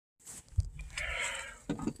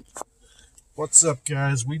What's up,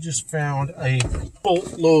 guys? We just found a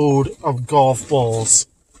boatload of golf balls.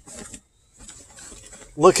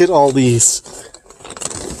 Look at all these.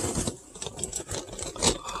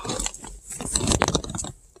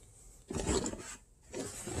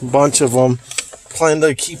 Bunch of them. Plan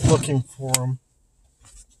to keep looking for them.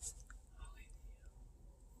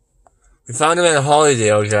 We found them at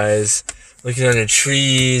Hollydale, guys. Looking under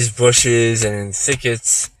trees, bushes, and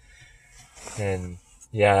thickets. And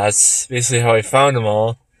yeah, that's basically how I found them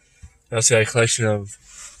all. I also got a collection of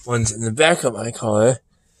ones in the back of my car.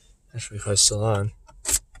 Actually, it's still on.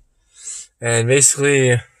 And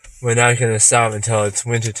basically, we're not going to stop until it's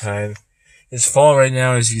winter time. It's fall right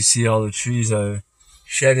now, as you can see, all the trees are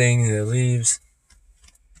shedding their leaves.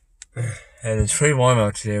 And it's pretty warm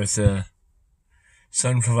out today with the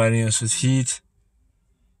sun providing us with heat.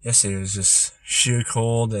 Yesterday was just sheer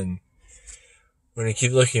cold, and we're going to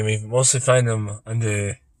keep looking. We mostly find them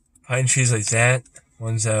under pine trees like that,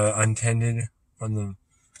 ones that are untended from the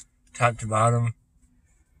top to bottom.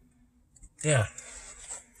 Yeah.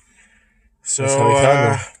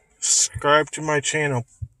 So, subscribe to my channel,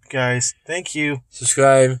 guys. Thank you.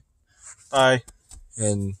 Subscribe. Bye.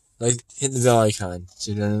 And hit the bell icon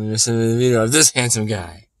so you don't miss another video of this handsome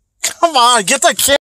guy. Come on, get the camera.